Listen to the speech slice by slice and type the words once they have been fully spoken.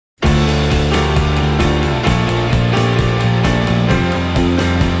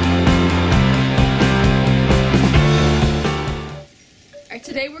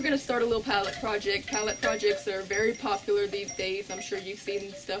today we're going to start a little pallet project. Pallet projects are very popular these days. I'm sure you've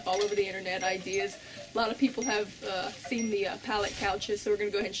seen stuff all over the internet, ideas. A lot of people have seen the pallet couches, so we're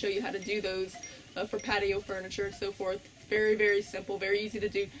going to go ahead and show you how to do those for patio furniture and so forth. Very, very simple, very easy to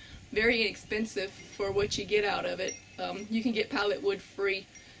do, very inexpensive for what you get out of it. You can get pallet wood free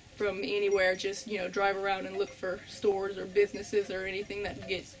from anywhere. Just, you know, drive around and look for stores or businesses or anything that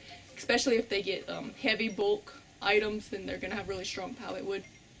gets, especially if they get heavy bulk items, then they're going to have really strong pallet wood.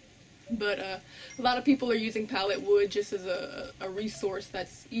 But a lot of people are using pallet wood just as a resource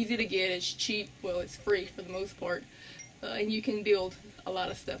that's easy to get, it's cheap, well, it's free for the most part, and you can build a lot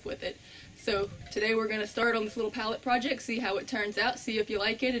of stuff with it. So today we're going to start on this little pallet project, see how it turns out, see if you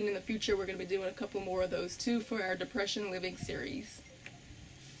like it, and in the future we're going to be doing a couple more of those too for our Depression Living series.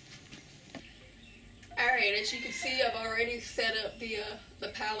 Alright, as you can see, I've already set up the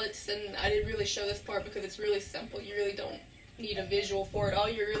pallets, and I didn't really show this part because it's really simple. You really don't need a visual for it. All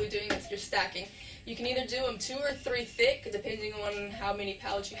you're really doing is you're stacking. You can either do them 2 or 3 thick, depending on how many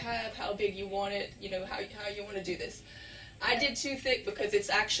pallets you have, how big you want it, you know, how you want to do this. I did 2 thick because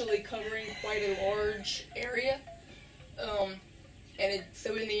it's actually covering quite a large area. So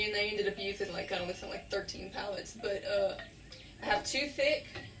in the end, I ended up using like, I don't know, something like 13 pallets. But I have 2 thick,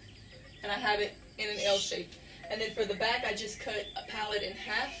 and I have it in an L shape. And then for the back, I just cut a pallet in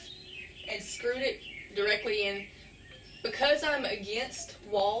half and screwed it directly in. Because I'm against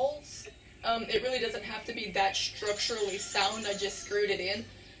walls, it really doesn't have to be that structurally sound. I just screwed it in.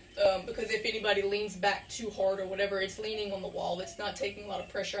 Because if anybody leans back too hard or whatever, it's leaning on the wall. It's not taking a lot of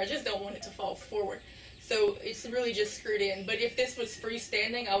pressure. I just don't want it to fall forward. So it's really just screwed in. But if this was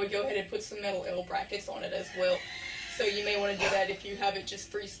freestanding, I would go ahead and put some metal L brackets on it as well. So you may want to do that if you have it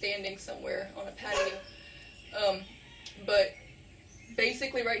just freestanding somewhere on a patio. But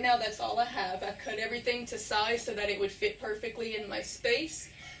basically right now that's all I have. I cut everything to size so that it would fit perfectly in my space.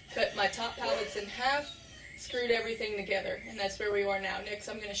 Cut my top pallets in half, screwed everything together, and that's where we are now. Next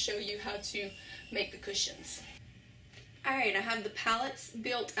I'm going to show you how to make the cushions. Alright, I have the pallets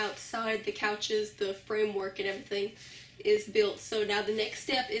built outside, the couches, the framework and everything is built. So now the next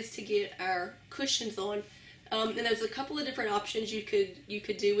step is to get our cushions on. And there's a couple of different options you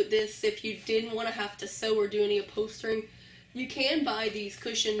could do with this. If you didn't want to have to sew or do any upholstering, you can buy these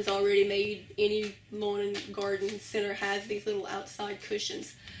cushions already made. Any lawn and garden center has these little outside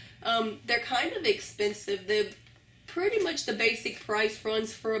cushions. They're kind of expensive. They're pretty much the basic price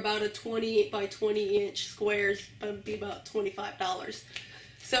runs for about a 20 by 20 inch squares, would be about $25.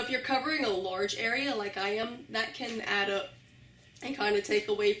 So if you're covering a large area like I am, that can add up and kind of take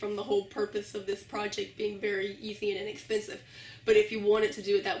away from the whole purpose of this project being very easy and inexpensive. But if you wanted to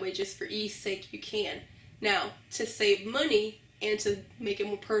do it that way just for ease sake, you can. Now, to save money and to make it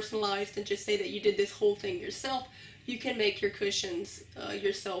more personalized and just say that you did this whole thing yourself, you can make your cushions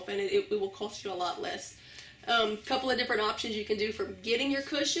yourself, and it will cost you a lot less. Couple of different options you can do for getting your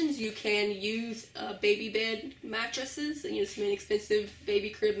cushions. You can use baby bed mattresses, you know, some inexpensive baby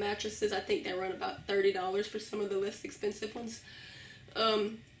crib mattresses. I think they run about $30 for some of the less expensive ones.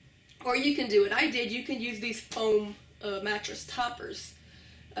 Or you can do what I did. You can use these foam mattress toppers.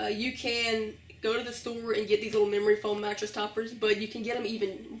 You can go to the store and get these little memory foam mattress toppers, but you can get them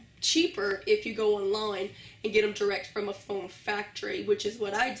even cheaper if you go online and get them direct from a foam factory, which is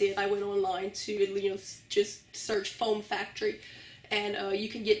what I did. I went online to, you know, just search foam factory, and you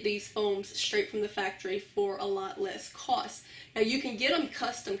can get these foams straight from the factory for a lot less cost. Now you can get them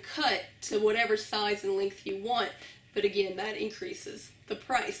custom cut to whatever size and length you want, but again, that increases the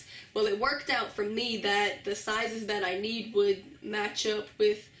price. Well, it worked out for me that the sizes that I need would match up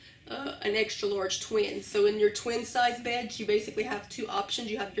with an extra large twin. So in your twin size beds, you basically have 2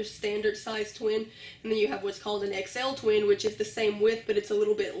 options. You have your standard size twin, and then you have what's called an XL twin, which is the same width, but it's a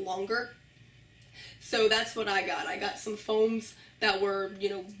little bit longer. So that's what I got. I got some foams that were, you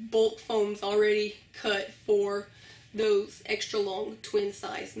know, bulk foams already cut for those extra long twin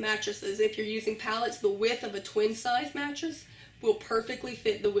size mattresses. If you're using pallets, the width of a twin size mattress will perfectly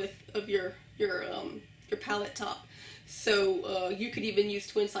fit the width of your pallet top. So you could even use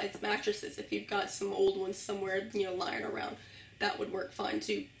twin size mattresses if you've got some old ones somewhere, you know, lying around. That would work fine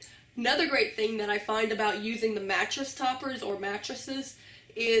too. Another great thing that I find about using the mattress toppers or mattresses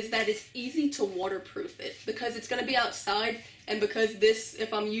is that it's easy to waterproof it, because it's going to be outside, and because this,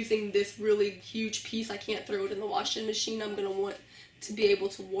 if I'm using this really huge piece, I can't throw it in the washing machine. I'm going to want to be able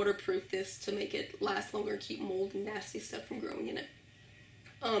to waterproof this to make it last longer and keep mold and nasty stuff from growing in it.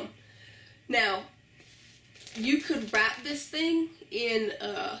 Now, you could wrap this thing in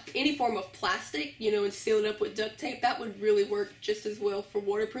any form of plastic, you know, and seal it up with duct tape. That would really work just as well for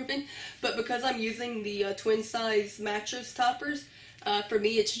waterproofing. But because I'm using the twin size mattress toppers, For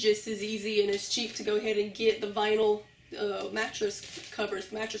me, it's just as easy and as cheap to go ahead and get the vinyl mattress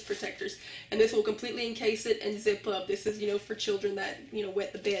covers, mattress protectors, and this will completely encase it and zip up. This is, for children that,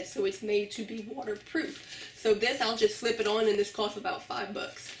 wet the bed, so it's made to be waterproof. So this, I'll just slip it on, and this costs about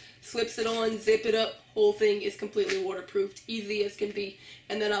 $5. Slips it on, zip it up, whole thing is completely waterproofed, easy as can be.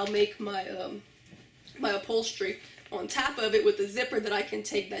 And then I'll make my my upholstery on top of it with a zipper that I can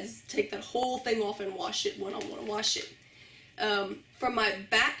take that whole thing off and wash it when I want to wash it. For my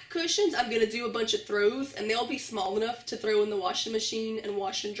back cushions, I'm going to do a bunch of throws, and they'll be small enough to throw in the washing machine and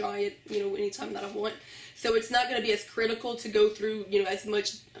wash and dry it, anytime that I want. So it's not going to be as critical to go through, as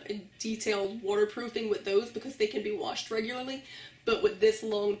much detailed waterproofing with those, because they can be washed regularly. But with this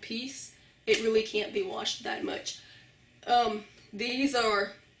long piece, it really can't be washed that much. These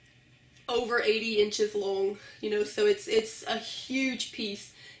are over 80 inches long, so it's a huge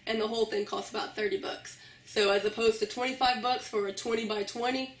piece, and the whole thing costs about $30. So as opposed to $25 for a 20 by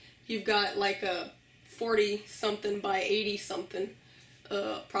 20, you've got like a 40 something by 80 something,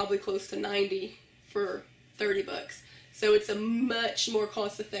 probably close to 90 for $30. So it's a much more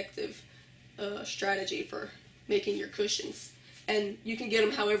cost-effective strategy for making your cushions. And you can get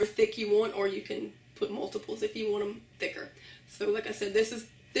them however thick you want, or you can put multiples if you want them thicker. So like I said, this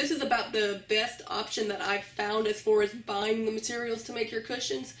is about the best option that I've found as far as buying the materials to make your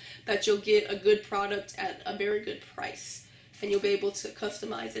cushions, that you'll get a good product at a very good price. And you'll be able to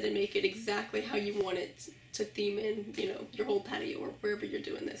customize it and make it exactly how you want it to theme in, your whole patio or wherever you're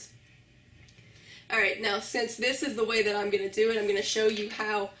doing this. Alright, now since this is the way that I'm going to do it, I'm going to show you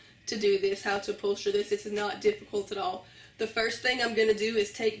how to do this, how to upholster this. This is not difficult at all. The first thing I'm going to do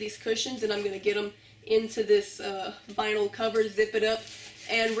is take these cushions and I'm going to get them into this vinyl cover, zip it up.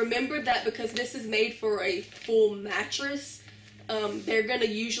 And remember that because this is made for a full mattress, they're going to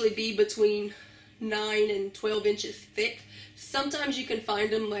usually be between 9 and 12 inches thick. Sometimes you can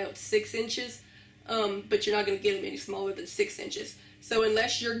find them like 6 inches, but you're not going to get them any smaller than 6 inches. So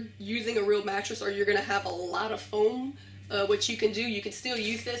unless you're using a real mattress or you're going to have a lot of foam, what you can do, you can still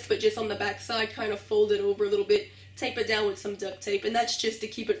use this, but just on the back side, kind of fold it over a little bit, tape it down with some duct tape, and that's just to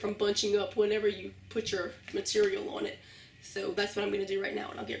keep it from bunching up whenever you put your material on it. So that's what I'm going to do right now,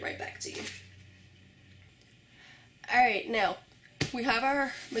 and I'll get right back to you. Alright, now, we have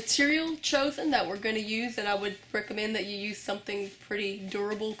our material chosen that we're going to use, and I would recommend that you use something pretty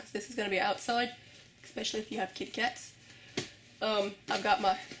durable, because this is going to be outside, especially if you have kitty cats. I've got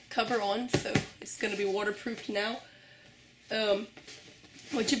my cover on, so it's going to be waterproofed now.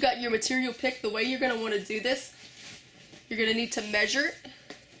 Once you've got your material picked, the way you're going to want to do this, you're going to need to measure it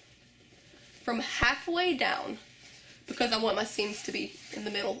from halfway down, because I want my seams to be in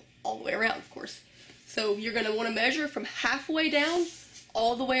the middle all the way around, of course. So you're going to want to measure from halfway down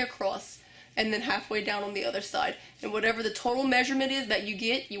all the way across, and then halfway down on the other side. And whatever the total measurement is that you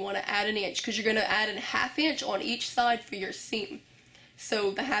get, you want to add an inch, because you're going to add a ½ inch on each side for your seam.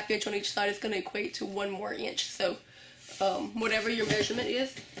 So the ½ inch on each side is going to equate to 1 more inch. So whatever your measurement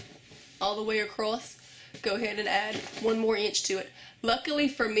is, all the way across, go ahead and add 1 more inch to it. Luckily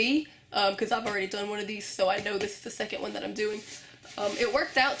for me, because I've already done one of these, so I know this is the second one that I'm doing, it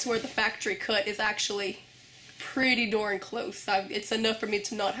worked out to where the factory cut is actually pretty darn close. It's enough for me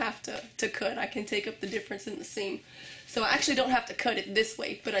to not have to cut. I can take up the difference in the seam. So I actually don't have to cut it this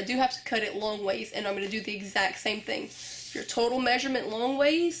way, but I do have to cut it long ways, and I'm going to do the exact same thing. Your total measurement long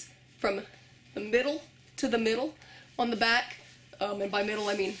ways from the middle to the middle on the back, and by middle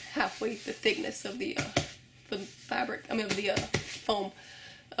I mean halfway the thickness of the fabric, of the foam.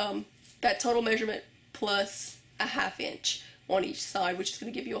 That total measurement plus a ½ inch on each side, which is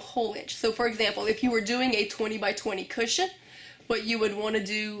going to give you a whole inch. So for example, if you were doing a 20 by 20 cushion, what you would want to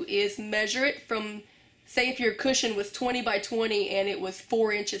do is measure it from, say if your cushion was 20 by 20 and it was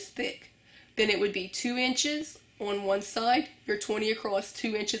 4 inches thick, then it would be 2 inches on one side, your 20 across,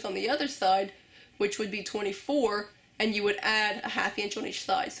 2 inches on the other side, which would be 24, and you would add a ½ inch on each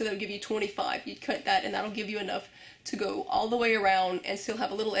side, so that would give you 25. You'd cut that, and that'll give you enough to go all the way around and still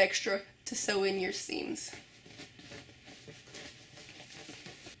have a little extra to sew in your seams.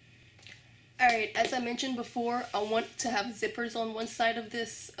 Alright, as I mentioned before, I want to have zippers on one side of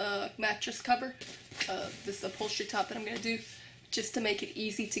this mattress cover, this upholstery top that I'm going to do, just to make it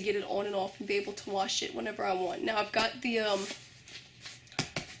easy to get it on and off and be able to wash it whenever I want. Now I've got the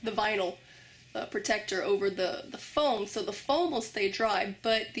vinyl protector over the foam, so the foam will stay dry,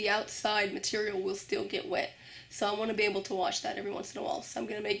 but the outside material will still get wet. So I want to be able to wash that every once in a while. So I'm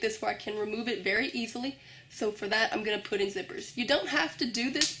going to make this where I can remove it very easily. So for that, I'm going to put in zippers. You don't have to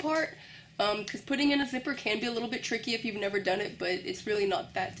do this part, because putting in a zipper can be a little bit tricky if you've never done it, but it's really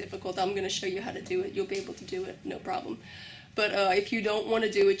not that difficult. I'm going to show you how to do it. You'll be able to do it, no problem. But if you don't want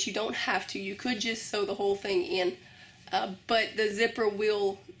to do it, you don't have to. You could just sew the whole thing in. But the zipper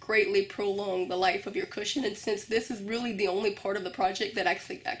will greatly prolong the life of your cushion. And since this is really the only part of the project that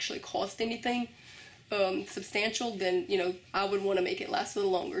actually cost anything substantial, then, you know, I would want to make it last a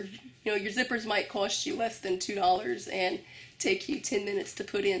little longer. You know, your zippers might cost you less than $2 and take you 10 minutes to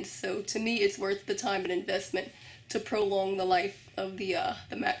put in. So to me, it's worth the time and investment to prolong the life of the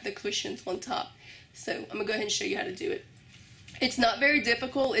cushions on top. So I'm gonna go ahead and show you how to do it. It's not very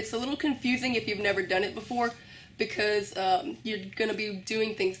difficult. It's a little confusing if you've never done it before, because you're gonna be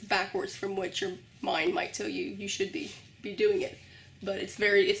doing things backwards from what your mind might tell you you should be doing it. But it's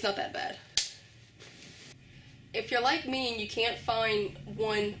not that bad. If you're like me and you can't find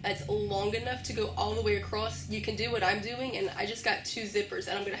one that's long enough to go all the way across, you can do what I'm doing, and I just got 2 zippers,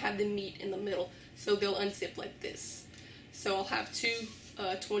 and I'm going to have them meet in the middle, so they'll unzip like this. So I'll have 2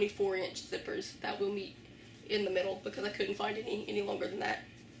 24-inch zippers that will meet in the middle, because I couldn't find any longer than that,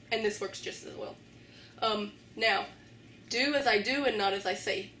 and this works just as well. Now, do as I do and not as I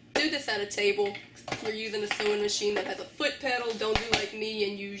say. Do this at a table. You're using a sewing machine that has a foot pedal. Don't do like me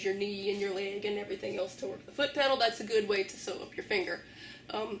and use your knee and your leg and everything else to work the foot pedal. That's a good way to sew up your finger.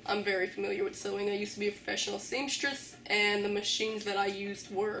 I'm very familiar with sewing. I used to be a professional seamstress, and the machines that I used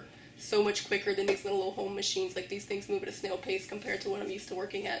were so much quicker than these little home machines. Like, these things move at a snail pace compared to what I'm used to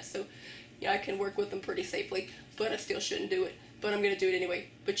working at. So yeah, I can work with them pretty safely, but I still shouldn't do it. But I'm going to do it anyway.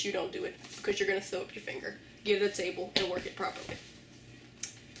 But you don't do it, because you're going to sew up your finger. Get it at a table and work it properly.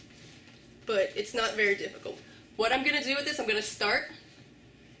 But it's not very difficult. What I'm going to do with this, I'm going to start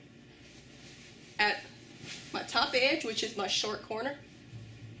at my top edge, which is my short corner.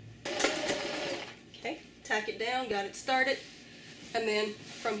 Okay, tack it down, got it started. And then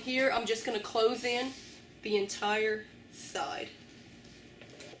from here, I'm just going to close in the entire side.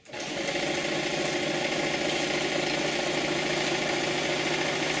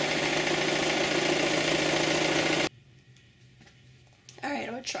 Alright,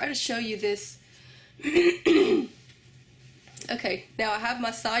 I'm going to try to show you this. Okay, now I have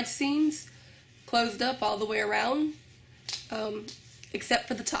my side seams closed up all the way around, except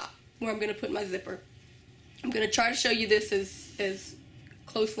for the top, where I'm going to put my zipper. I'm going to try to show you this as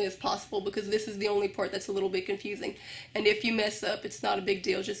closely as possible, because this is the only part that's a little bit confusing. And if you mess up, it's not a big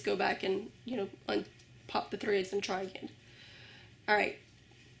deal. Just go back and, you know, pop the threads and try again. Alright,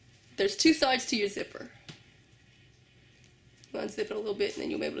 there's 2 sides to your zipper. Unzip it a little bit and then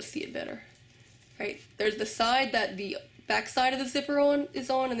you'll be able to see it better. Right, there's the side that the back side of the zipper is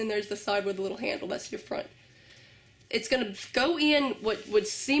on, and then there's the side with the little handle, that's your front. It's going to go in what would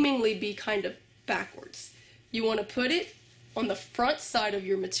seemingly be kind of backwards. You want to put it on the front side of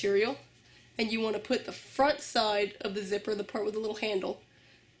your material, and you want to put the front side of the zipper, the part with the little handle,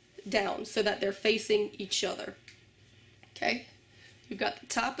 down so that they're facing each other. Okay, you've got the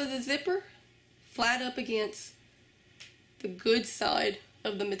top of the zipper flat up against the good side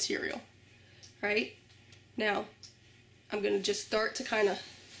of the material. Right? Now, I'm going to just start to kind of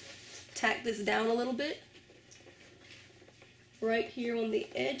tack this down a little bit. Right here on the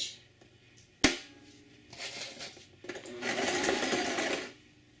edge.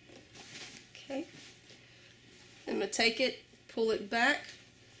 Okay. I'm going to take it, pull it back.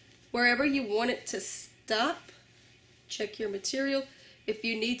 Wherever you want it to stop, check your material. If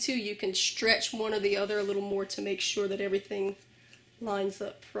you need to, you can stretch one or the other a little more to make sure that everything lines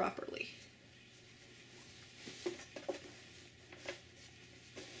up properly.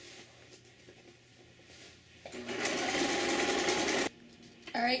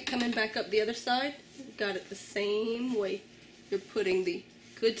 Alright, coming back up the other side, got it the same way. You're putting the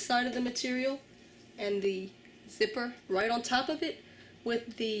good side of the material and the zipper right on top of it,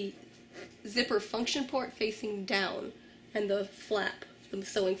 with the zipper function part facing down and the flap, the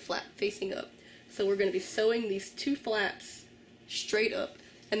sewing flap, facing up. So we're going to be sewing these 2 flaps straight up.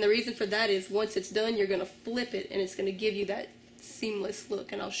 And the reason for that is once it's done, you're going to flip it and it's going to give you that seamless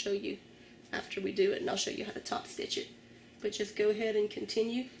look. And I'll show you after we do it, and I'll show you how to top stitch it. But just go ahead and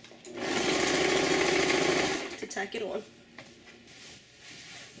continue to tack it on.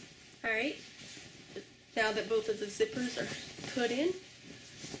 Alright, now that both of the zippers are put in,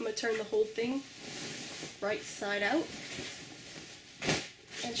 I'm going to turn the whole thing right side out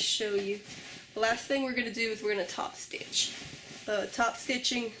and show you. The last thing we're going to do is we're going to top stitch. Top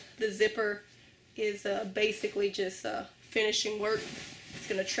stitching the zipper is basically just finishing work. It's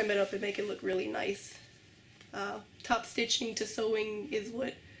going to trim it up and make it look really nice. Top stitching to sewing is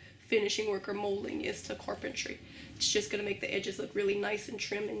what finishing work or molding is to carpentry. It's just going to make the edges look really nice and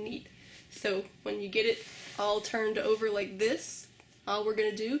trim and neat. So when you get it all turned over like this, all we're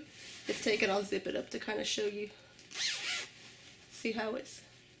going to do is take it, I'll zip it up to kind of show you. See how it's,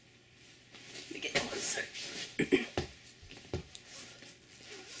 let me get closer.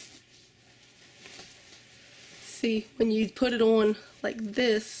 See, when you put it on like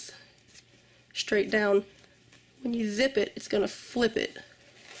this, straight down, when you zip it, it's gonna flip it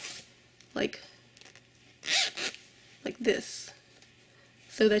like this,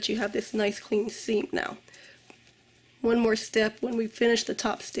 so that you have this nice clean seam. Now, one more step, when we finish the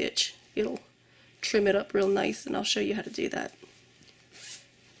top stitch, it'll trim it up real nice, and I'll show you how to do that.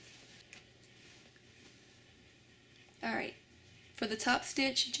 Alright, for the top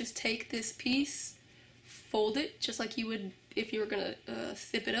stitch, just take this piece, fold it just like you would if you were going to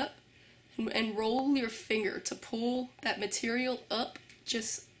zip it up, and roll your finger to pull that material up,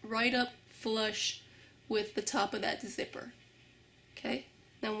 just right up flush with the top of that zipper. Okay,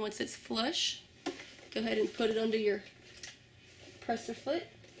 now once it's flush, go ahead and put it under your presser foot,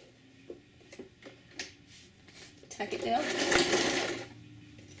 tack it down,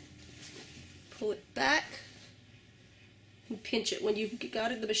 pull it back, and pinch it. When you've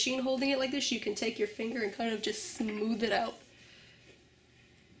got it, the machine holding it like this, you can take your finger and kind of just smooth it out.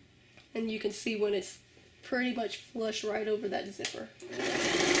 And you can see when it's pretty much flush right over that zipper.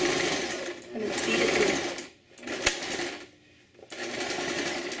 I'm going to feed it through.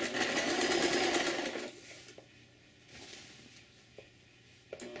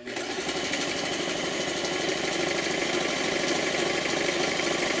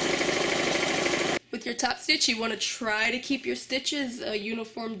 With your top stitch, you want to try to keep your stitches a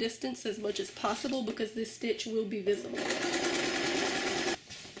uniform distance as much as possible, because this stitch will be visible.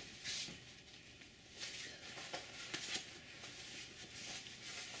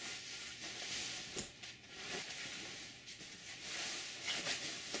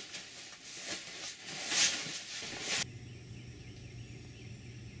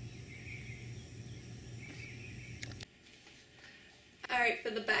 Alright, for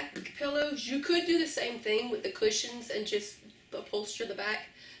the back pillows, you could do the same thing with the cushions and just upholster the back,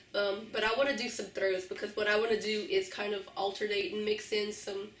 but I want to do some throws, because what I want to do is kind of alternate and mix in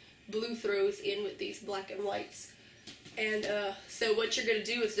some blue throws in with these black and whites. And so what you're going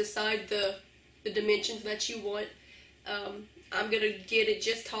to do is decide the dimensions that you want. I'm going to get it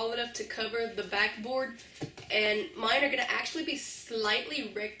just tall enough to cover the backboard, and mine are going to actually be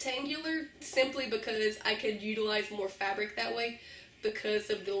slightly rectangular, simply because I could utilize more fabric that way. Because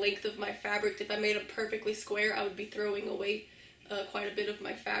of the length of my fabric, if I made them perfectly square, I would be throwing away quite a bit of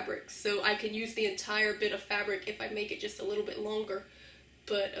my fabric. So I can use the entire bit of fabric if I make it just a little bit longer,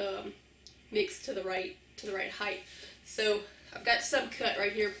 but mixed to the right height. So I've got some cut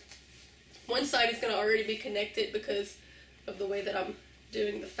right here. One side is going to already be connected because of the way that I'm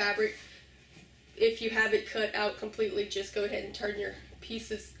doing the fabric. If you have it cut out completely, just go ahead and turn your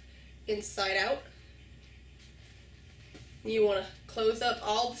pieces inside out. You want to close up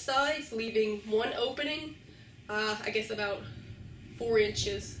all the sides, leaving one opening, I guess about 4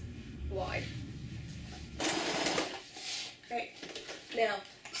 inches wide. Okay, now,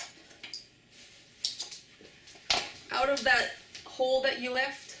 out of that hole that you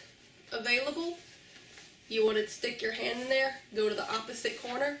left available, you want to stick your hand in there, go to the opposite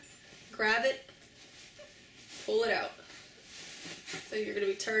corner, grab it, pull it out. So you're going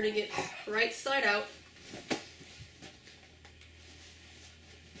to be turning it right side out.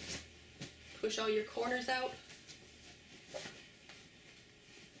 Push all your corners out.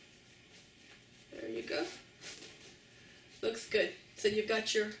 There you go. Looks good. So you've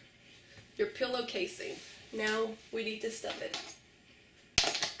got your pillow casing. Now we need to stuff it.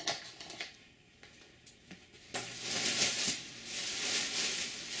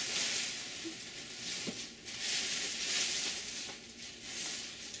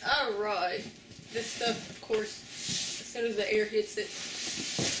 Alright. This stuff, of course, as soon as the air hits it,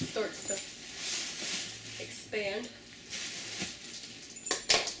 starts to expand.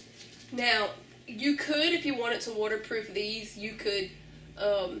 Now, you could, if you wanted to waterproof these, you could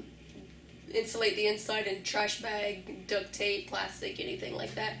insulate the inside in trash bag, duct tape, plastic, anything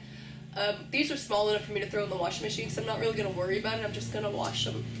like that. These are small enough for me to throw in the washing machine, so I'm not really going to worry about it. I'm just going to wash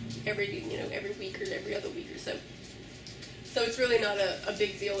them every week or every other week or so. So it's really not a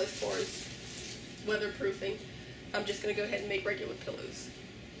big deal as far as weatherproofing. I'm just going to go ahead and make regular pillows.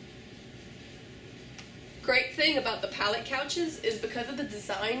 Great thing about the pallet couches is because of the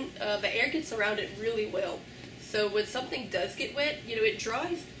design, the air gets around it really well. So when something does get wet, it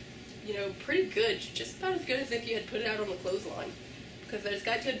dries, pretty good, just about as good as if you had put it out on the clothesline, because there's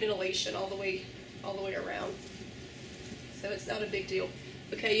got good ventilation all the way around. So it's not a big deal.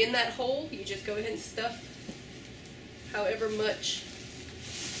 Okay, in that hole, you just go ahead and stuff however much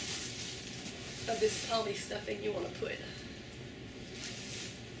of this poly stuffing you want to put.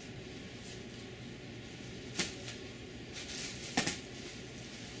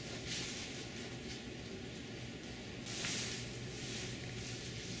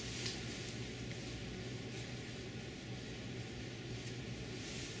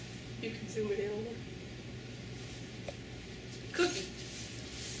 zoom it in on them. Cookie,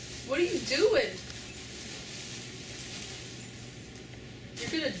 what are you doing?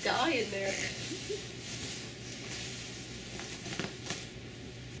 You're gonna die in there.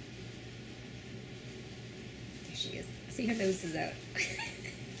 There she is. See, her nose is out.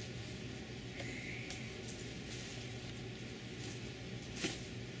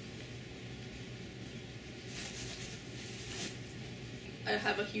 I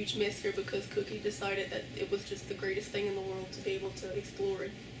have a huge mess here because Cookie decided that it was just the greatest thing in the world to be able to explore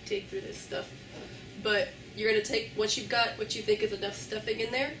and dig through this stuff. But you're going to take, once you've got what you think is enough stuffing in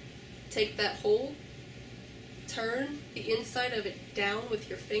there, take that hole, turn the inside of it down with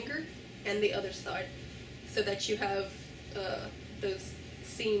your finger and the other side so that you have those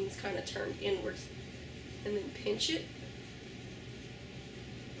seams kind of turned inwards. And then pinch it.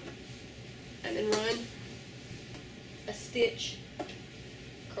 And then run a stitch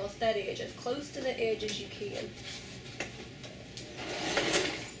across that edge, as close to the edge as you can.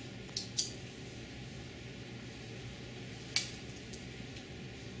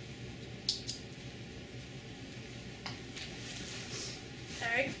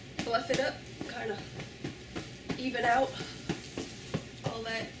 Alright, fluff it up, kind of even out all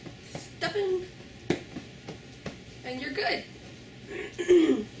that stuffing, and you're good.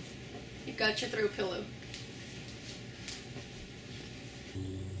 You've got your throw pillow.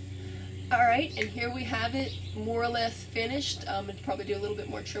 Alright, and here we have it, more or less finished. I'll probably do a little bit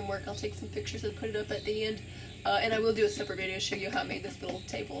more trim work. I'll take some pictures and put it up at the end. And I will do a separate video to show you how I made this little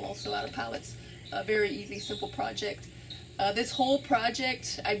table also out of pallets. A very easy, simple project. This whole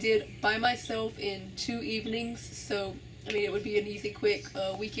project I did by myself in 2 evenings, so I mean it would be an easy, quick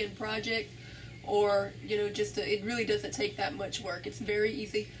weekend project, or you know, just it really doesn't take that much work. It's very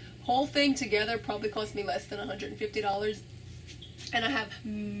easy. Whole thing together probably cost me less than $150. And I have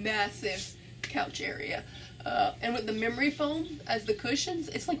massive couch area. And with the memory foam as the cushions,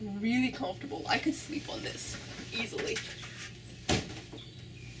 it's like really comfortable. I could sleep on this easily.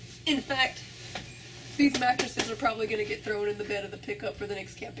 In fact, these mattresses are probably going to get thrown in the bed of the pickup for the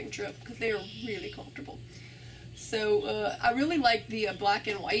next camping trip because they are really comfortable. So I really like the black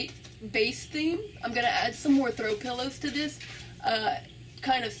and white base theme. I'm going to add some more throw pillows to this,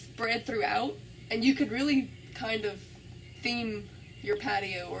 kind of spread throughout. And you could really kind of theme your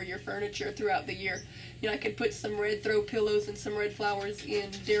patio or your furniture throughout the year. You know, I can put some red throw pillows and some red flowers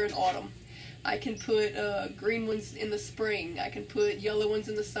in during autumn. I can put green ones in the spring. I can put yellow ones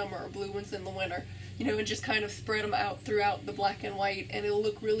in the summer or blue ones in the winter. You know, and just kind of spread them out throughout the black and white, and it'll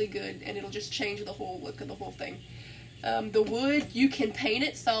look really good, and it'll just change the whole look of the whole thing. The wood, you can paint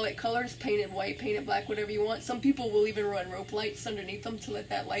it solid colors, paint it white, paint it black, whatever you want. Some people will even run rope lights underneath them to let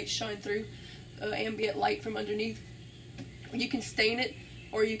that light shine through, ambient light from underneath. You can stain it,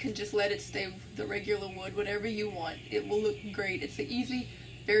 or you can just let it stay the regular wood, whatever you want. It will look great. It's an easy,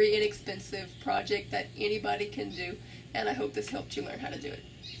 very inexpensive project that anybody can do, and I hope this helped you learn how to do it.